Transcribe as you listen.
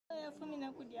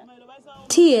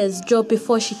Tears drop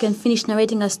before she can finish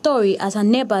narrating her story as her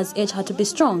neighbors urge her to be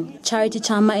strong. Charity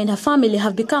Chama and her family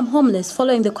have become homeless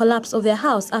following the collapse of their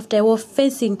house after a wall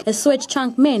facing a sewage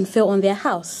trunk main fell on their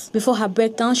house. Before her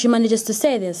breakdown, she manages to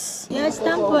say this.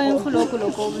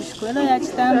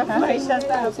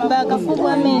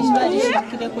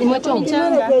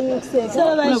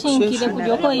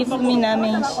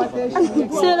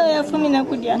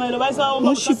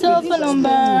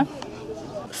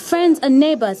 Friends and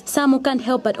neighbors, some who can't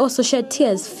help but also shed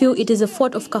tears, feel it is a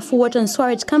fault of Kafu Water and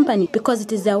Storage Company because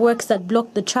it is their works that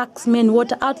blocked the truck's main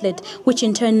water outlet, which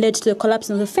in turn led to the collapse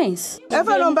of the fence.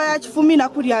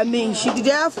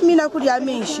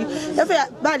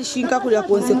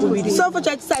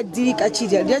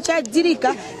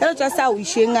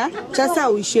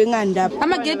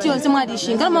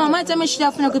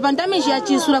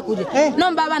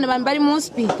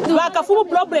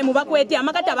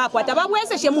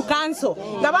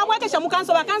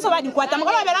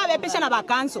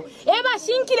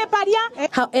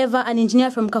 However, an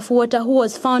engineer from Kafu Water who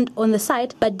was found on the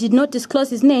site but did not disclose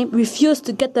his name refused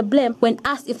to get the blame when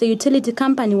asked if the utility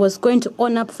company was going to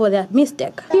own up for their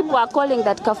mistake. People are calling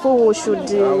that Kafu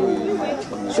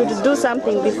should do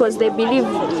something because they believe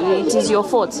it is your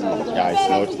fault.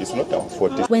 Yeah, it's not our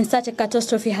fault. When such a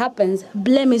catastrophe happens,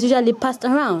 blame is usually passed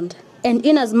around. And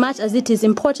in as much as it is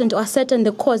important to ascertain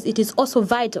the cause, it is also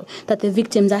vital that the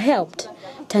victims are helped.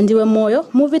 Tandiwe Moyo,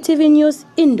 Muvi TV News,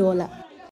 Ndola.